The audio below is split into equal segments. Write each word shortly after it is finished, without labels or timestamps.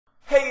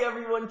Hey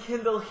everyone,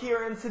 Kindle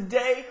here, and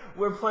today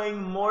we're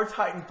playing more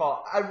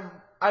Titanfall.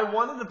 I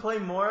wanted to play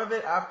more of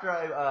it after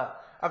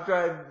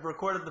I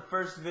recorded the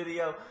first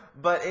video,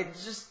 but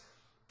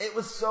it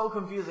was so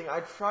confusing.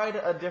 I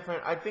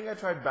think I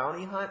tried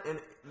Bounty Hunt, and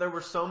there were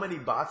so many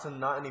bots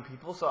and not any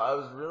people, so I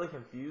was really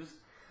confused.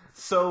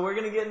 So we're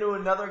gonna get into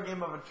another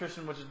game of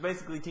attrition, which is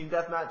basically team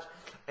deathmatch.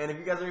 And if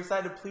you guys are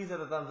excited, please hit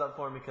a thumbs up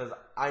for me because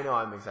I know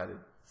I'm excited.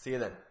 See you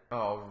then.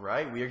 All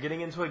right, we are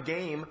getting into a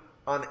game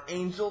on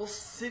Angel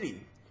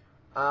City.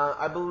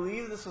 I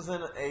believe this was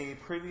in a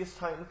previous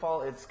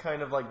Titanfall. It's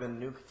kind of like the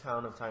nuke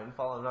town of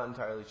Titanfall. I'm not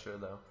entirely sure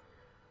though.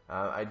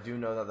 I do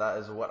know that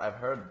is what I've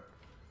heard.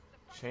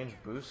 Change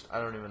boost? I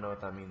don't even know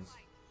what that means.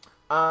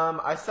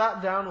 I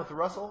sat down with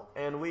Russell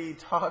and we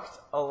talked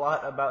a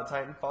lot about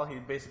Titanfall. He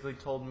basically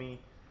told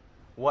me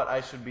what I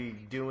should be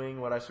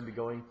doing, what I should be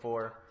going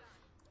for,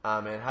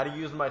 and how to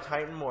use my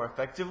Titan more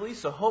effectively.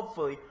 So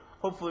hopefully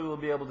we'll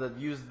be able to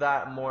use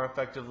that more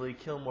effectively,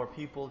 kill more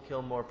people,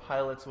 kill more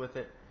pilots with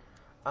it.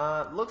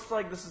 Looks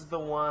like this is the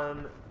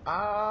one.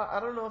 I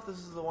don't know if this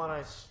is the one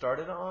I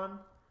started on.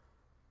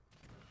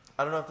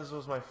 I don't know if this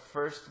was my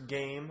first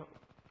game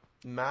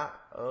map.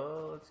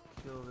 Oh, let's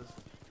kill this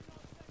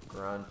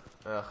grunt.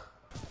 Ugh.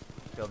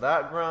 Kill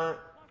that grunt.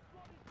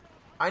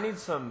 I need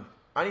some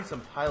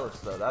pilots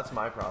though. That's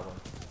my problem.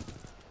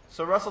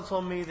 So Russell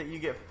told me that you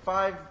get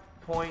 5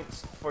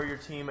 points for your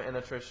team in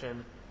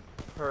attrition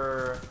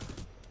per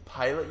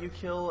pilot you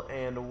kill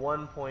and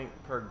 1 point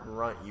per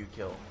grunt you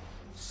kill.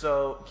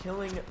 So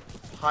killing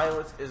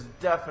pilots is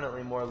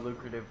definitely more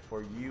lucrative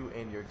for you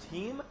and your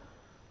team.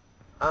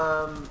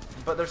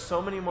 But there's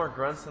so many more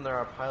grunts than there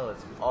are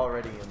pilots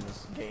already in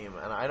this game,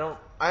 and I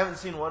haven't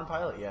seen one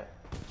pilot yet.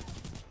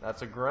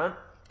 That's a grunt.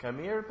 Come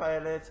here,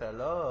 pilots.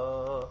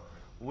 Hello.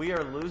 We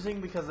are losing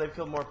because they've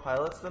killed more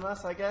pilots than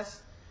us, I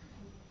guess.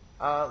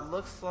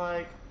 Looks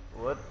like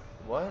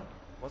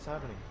what's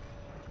happening?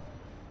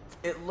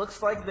 It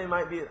looks like they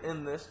might be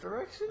in this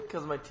direction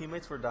because my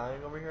teammates were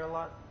dying over here a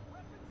lot.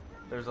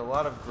 There's a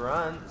lot of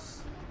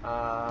grunts.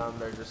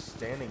 They're just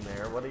standing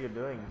there. What are you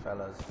doing,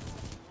 fellas?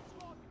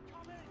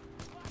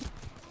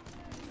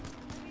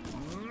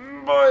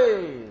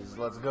 Boys,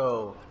 let's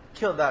go.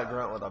 Killed that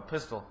grunt with a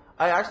pistol.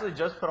 I actually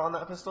just put on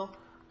that pistol.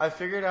 I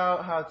figured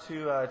out how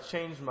to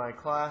change my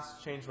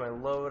class, change my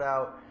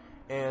loadout,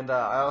 and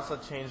I also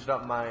changed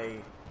up my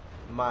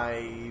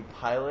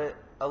pilot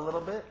a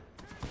little bit.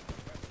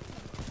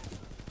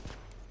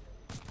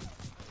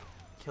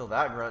 Kill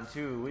that grunt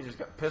too. We just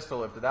got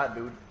pistol whipped to that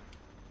dude.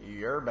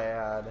 You're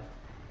bad.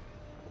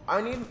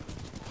 I need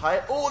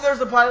pilot. Oh, there's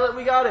the pilot.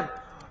 We got him.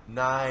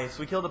 Nice.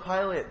 We killed the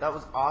pilot. That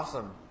was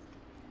awesome.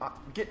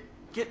 Get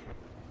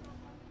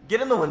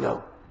in the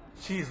window.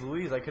 Jeez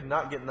Louise, I could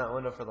not get in that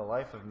window for the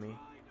life of me.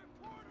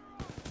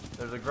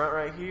 There's a grunt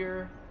right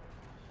here.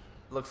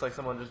 Looks like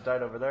someone just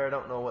died over there. I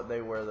don't know what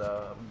they were,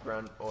 the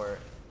grunt or...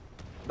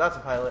 That's a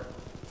pilot.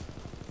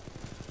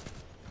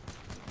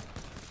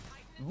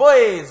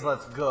 Boys,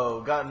 let's go.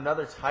 Got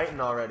another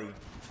Titan already.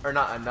 Or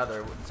not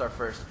another, it's our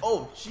first.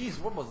 Oh, jeez,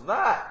 what was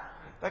that?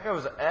 That guy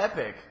was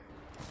epic.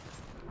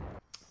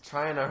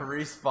 Trying to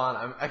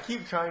respawn. I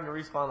keep trying to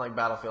respawn like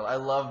Battlefield. I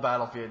love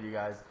Battlefield, you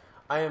guys.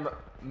 I am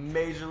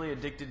majorly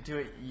addicted to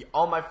it.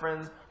 All my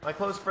friends, my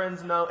close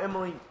friends know.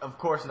 Emily, of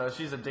course, knows.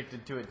 She's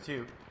addicted to it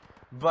too.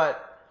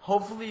 But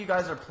hopefully you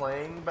guys are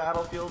playing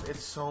Battlefield.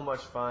 It's so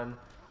much fun.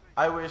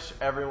 I wish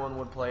everyone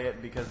would play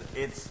it because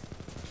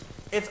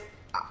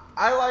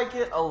I like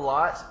it a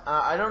lot.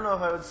 I don't know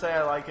if I would say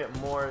I like it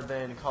more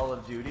than Call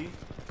of Duty.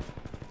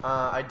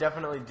 I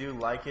definitely do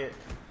like it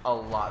a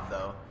lot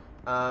though.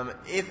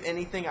 If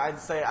anything, I'd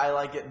say I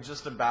like it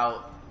just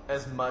about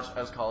as much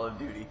as Call of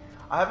Duty.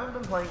 I haven't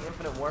been playing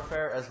Infinite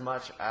Warfare as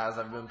much as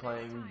I've been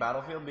playing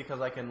Battlefield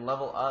because I can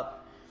level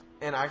up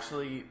and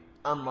actually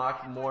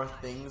unlock more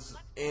things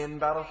in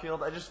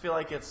Battlefield. I just feel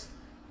like it's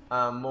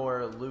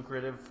more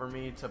lucrative for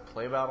me to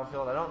play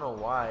Battlefield. I don't know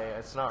why.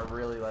 It's not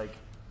really like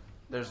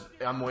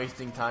I'm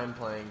wasting time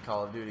playing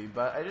Call of Duty,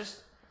 but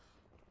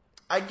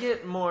I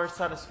get more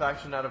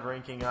satisfaction out of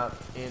ranking up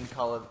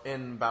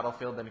in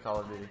Battlefield than Call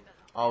of Duty.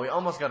 Oh, we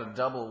almost got a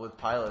double with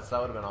pilots. That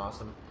would have been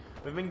awesome.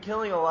 We've been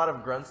killing a lot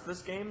of grunts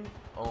this game.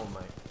 Oh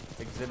my.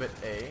 Exhibit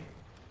A.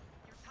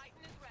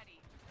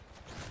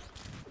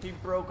 He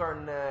broke our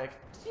neck.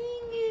 Dang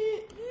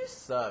it. You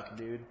suck,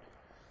 dude.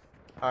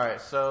 Alright,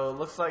 so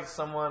looks like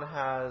someone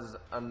has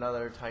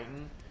another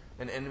Titan.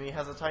 An enemy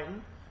has a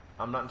Titan.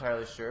 I'm not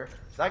entirely sure.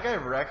 That guy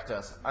wrecked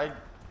us. I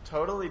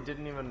totally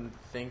didn't even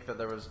think that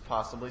there was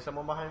possibly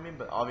someone behind me,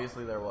 but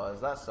obviously there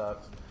was. That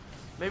sucks.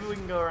 Maybe we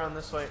can go around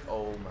this way.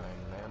 Oh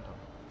my man.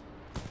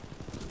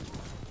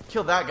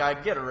 Kill that guy.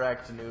 Get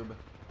wrecked, noob.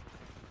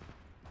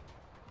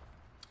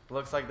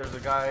 Looks like there's a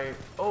guy.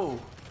 Oh.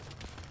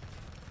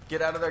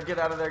 Get out of there. Get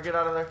out of there. Get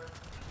out of there.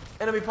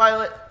 Enemy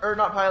pilot. Or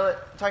not pilot.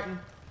 Titan.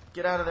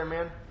 Get out of there,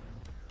 man.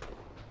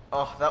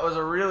 Oh, that was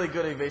a really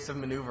good evasive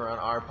maneuver on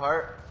our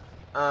part.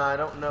 I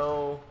don't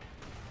know.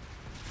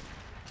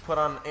 Put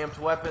on amped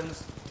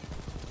weapons.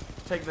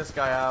 Take this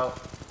guy out.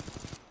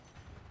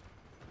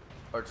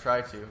 Or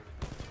try to.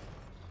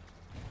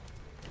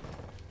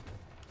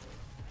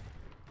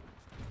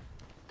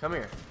 Come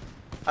here.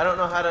 I don't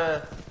know how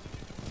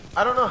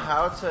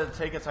to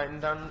take a Titan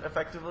down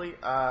effectively.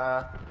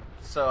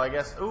 So I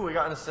guess, ooh, we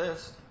got an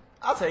assist.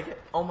 I'll take it.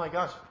 Oh my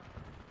gosh.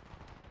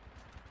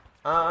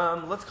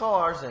 Let's call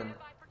ours in.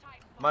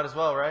 Might as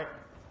well, right?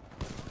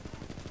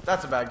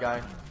 That's a bad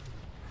guy.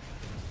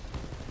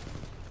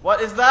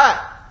 What is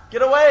that?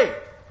 Get away!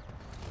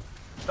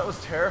 That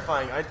was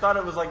terrifying. I thought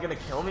it was like gonna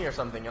kill me or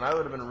something, and I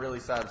would have been really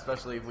sad,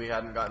 especially if we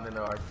hadn't gotten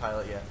into our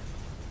pilot yet.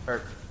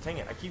 Or, dang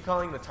it, I keep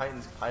calling the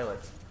Titans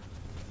pilots.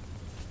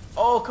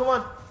 Oh, come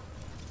on!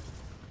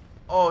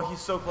 Oh, he's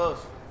so close.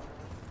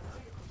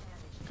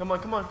 Come on,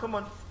 come on, come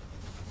on.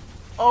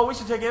 Oh, we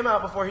should take him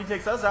out before he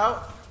takes us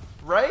out.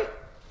 Right?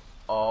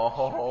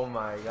 Oh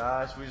my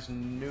gosh, we just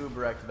noob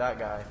wrecked that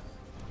guy.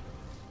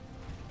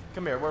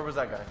 Come here, where was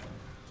that guy?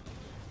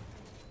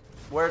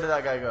 Where did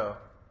that guy go?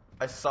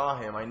 I saw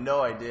him, I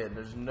know I did.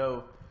 There's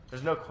no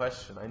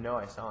question, I know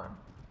I saw him.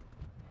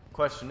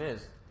 Question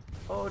is,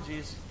 oh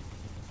jeez.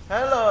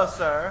 Hello,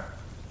 sir.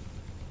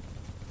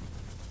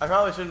 I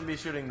probably shouldn't be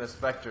shooting the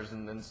Spectres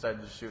and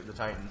instead just shoot the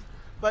Titan.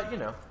 But, you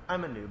know,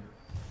 I'm a noob.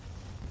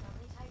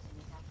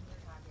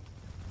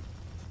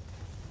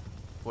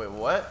 Wait,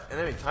 what?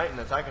 Enemy Titan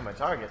attacking my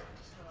target.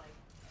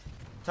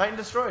 Titan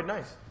destroyed,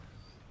 nice.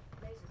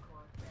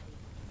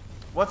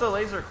 What's a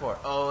laser core?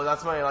 Oh,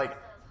 that's my, like,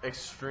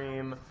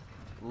 extreme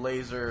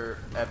laser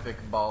epic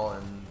ball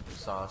and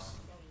sauce.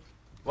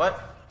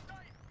 What?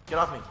 Get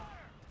off me.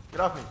 Get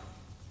off me.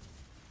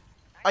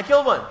 I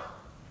killed one!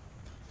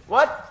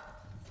 What?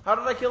 How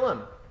did I kill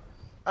him?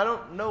 I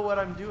don't know what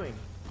I'm doing.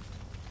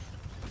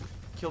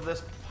 Kill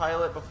this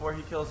pilot before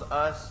he kills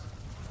us.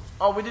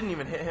 Oh, we didn't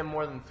even hit him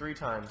more than 3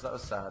 times. That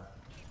was sad.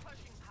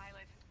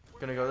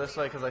 Gonna go this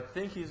way because I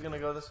think he's gonna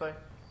go this way.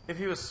 If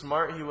he was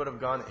smart, he would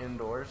have gone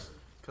indoors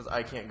because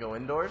I can't go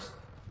indoors.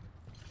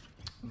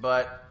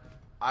 But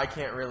I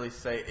can't really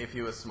say if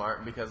he was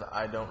smart because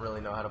I don't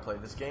really know how to play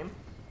this game.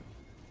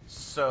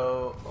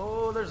 So,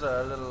 oh, there's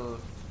a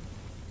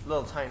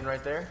little Titan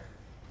right there.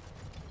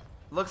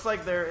 Looks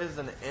like there is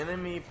an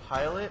enemy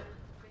pilot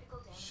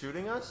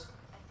shooting us.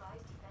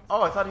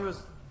 Oh, I thought he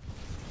was.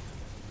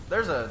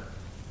 There's a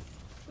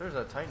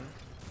Titan.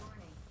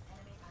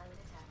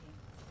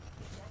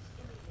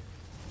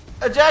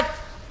 Eject!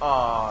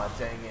 Aw, oh,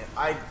 dang it.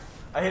 I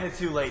hit it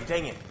too late.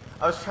 Dang it.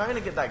 I was trying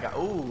to get that guy.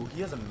 Ooh,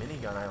 he has a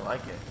minigun. I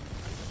like it.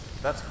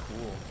 That's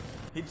cool.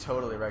 He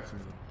totally wrecked me.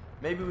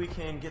 Maybe we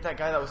can get that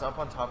guy that was up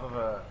on top of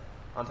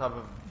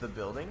the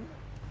building.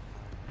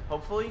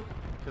 Hopefully,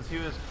 because he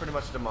was pretty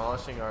much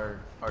demolishing our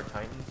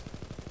Titans.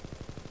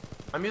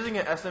 I'm using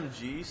an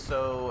SMG,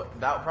 so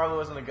that probably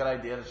wasn't a good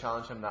idea to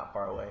challenge him that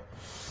far away.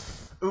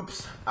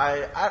 Oops.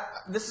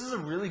 This is a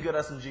really good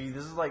SMG.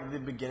 This is like the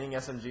beginning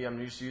SMG. I'm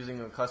just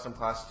using a custom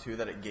class 2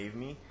 that it gave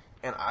me,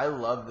 and I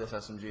love this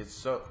SMG. It's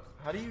so.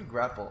 How do you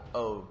grapple?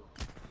 Oh.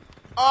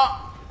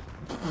 Ah!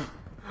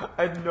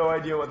 I had no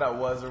idea what that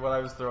was or what I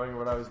was throwing or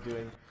what I was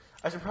doing.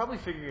 I should probably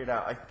figure it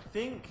out. I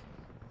think.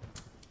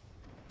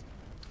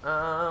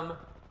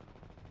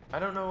 I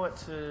don't know what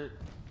to.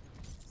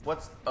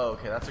 Oh,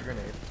 okay, that's a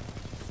grenade.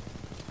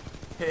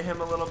 Hit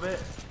him a little bit.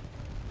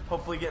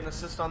 Hopefully get an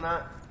assist on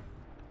that.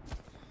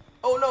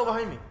 Oh no,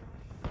 behind me.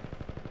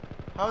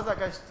 How is that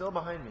guy still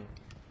behind me?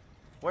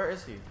 Where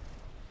is he?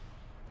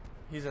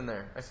 He's in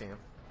there. I see him.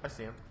 I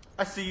see him.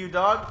 I see you,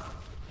 dog.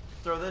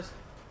 Throw this.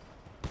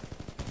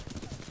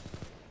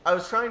 I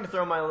was trying to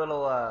throw my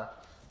little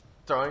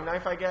throwing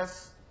knife, I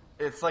guess.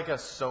 It's like a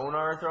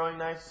sonar throwing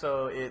knife,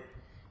 so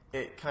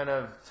it kind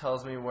of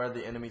tells me where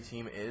the enemy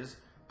team is.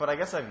 But I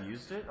guess I've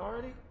used it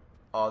already?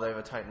 Oh, they have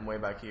a Titan way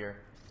back here.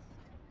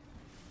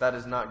 That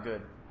is not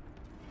good.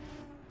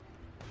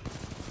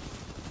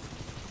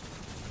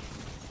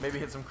 Maybe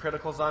hit some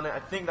criticals on it. I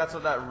think that's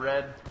what that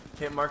red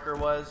hit marker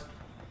was.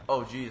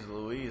 Oh, geez,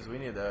 Louise, we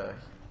need to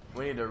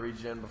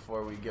regen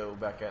before we go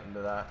back out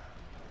into that.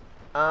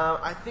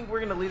 I think we're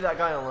gonna leave that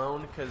guy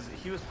alone because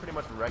he was pretty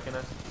much wrecking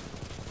us.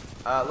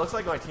 Looks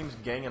like my team's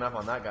ganging up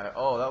on that guy.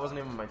 Oh, that wasn't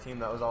even my team.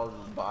 That was all of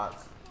the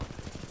bots.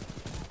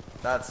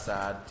 That's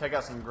sad. Take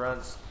out some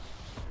grunts.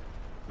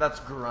 That's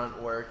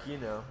grunt work, you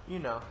know. You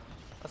know.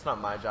 That's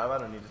not my job. I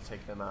don't need to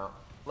take them out.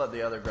 Let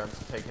the other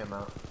grunts take him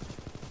out.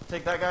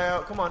 Take that guy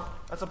out. Come on.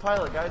 That's a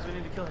pilot, guys. We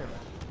need to kill him.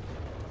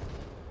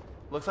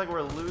 Looks like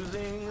we're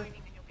losing.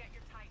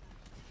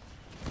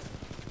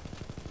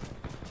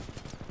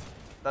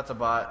 That's a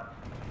bot.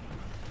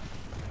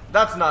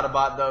 That's not a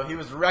bot, though. He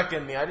was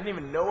wrecking me. I didn't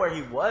even know where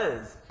he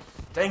was.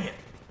 Dang it.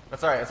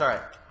 That's alright. That's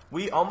alright.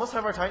 We almost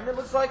have our Titan, it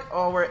looks like.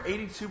 Oh, we're at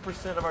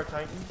 82% of our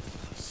Titan.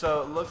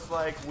 So it looks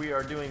like we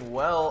are doing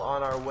well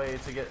on our way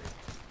to get...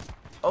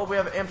 Oh, we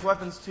have amped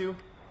weapons, too.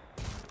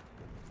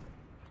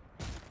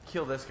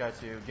 Kill this guy,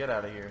 too. Get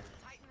out of here.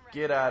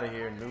 Get out of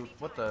here, noob.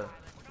 What the...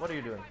 What are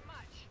you doing?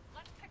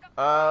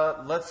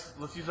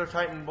 Let's use our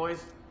Titan,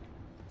 boys.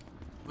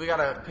 We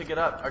gotta pick it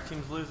up. Our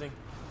team's losing.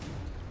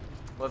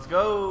 Let's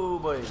go,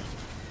 boys.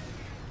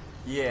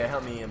 Yeah,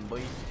 help me in,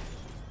 boy.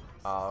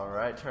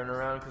 Alright, turn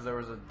around because there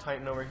was a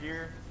Titan over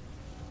here.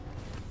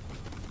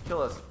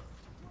 Kill us,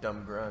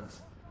 dumb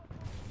grunts.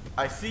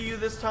 I see you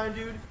this time,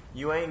 dude.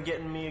 You ain't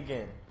getting me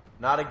again.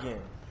 Not again.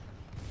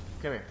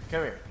 Come here.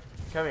 Come here.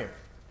 Come here.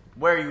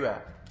 Where are you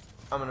at?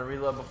 I'm gonna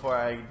reload before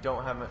I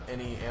don't have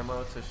any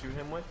ammo to shoot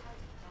him with.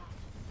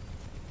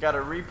 Got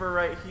a Reaper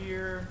right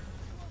here.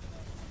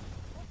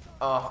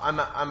 Oh, I'm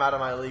out of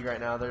my league right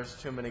now. There's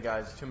too many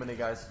guys. Too many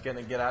guys.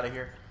 Gonna get out of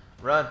here.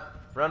 Run.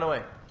 Run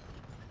away.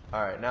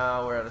 Alright,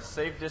 now we're at a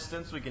safe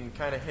distance. We can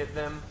kind of hit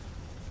them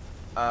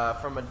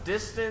from a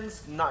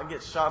distance, not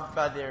get shot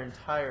by their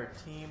entire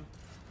team.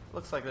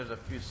 Looks like there's a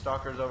few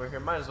stalkers over here.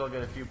 Might as well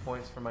get a few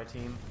points for my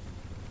team.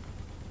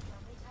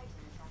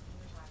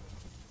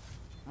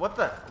 What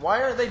the?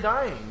 Why are they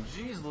dying?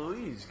 Jeez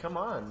Louise, come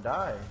on,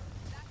 die.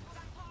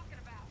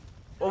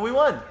 Well, we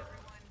won.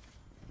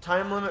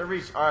 Time limit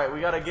reached. Alright,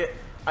 we gotta get...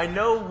 I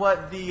know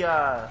what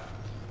the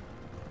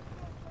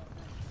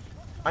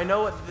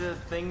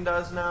thing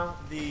does now.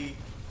 The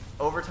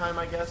overtime,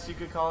 I guess you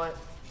could call it.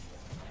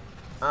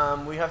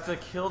 We have to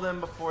kill them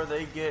before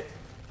they get...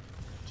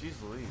 Jeez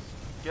Louise.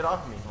 Get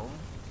off me,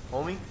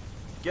 homie.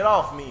 Get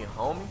off me,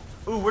 homie.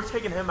 Ooh, we're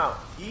taking him out.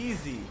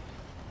 Easy.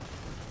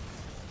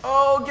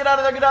 Oh, get out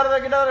of there, get out of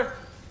there, get out of there.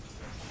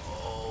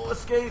 Oh,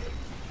 escape.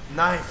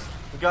 Nice.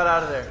 We got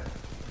out of there.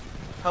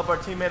 Help our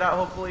teammate out,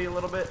 hopefully, a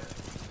little bit.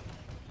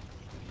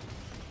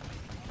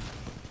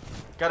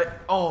 Got it.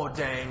 Oh,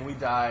 dang, we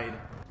died.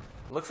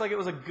 Looks like it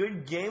was a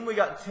good game. We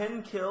got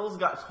 10 kills,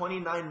 got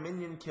 29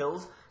 minion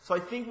kills. So I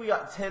think we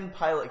got 10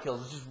 pilot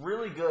kills, which is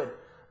really good.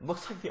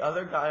 Looks like the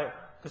other guy,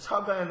 the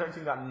top guy on their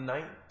team, got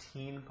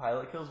 19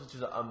 pilot kills, which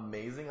is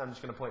amazing. I'm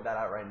just going to point that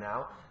out right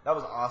now. That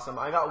was awesome.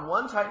 I got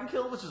 1 Titan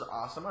kill, which is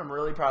awesome. I'm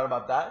really proud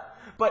about that.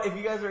 But if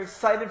you guys are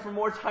excited for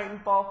more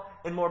Titanfall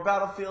and more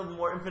Battlefield,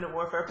 more Infinite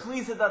Warfare,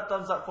 please hit that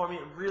thumbs up for me.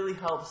 It really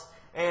helps.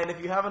 And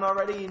if you haven't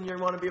already and you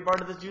want to be a part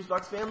of the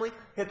Juicebox family,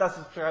 hit that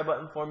subscribe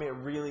button for me. It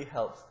really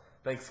helps.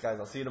 Thanks, guys.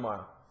 I'll see you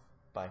tomorrow.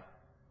 Bye.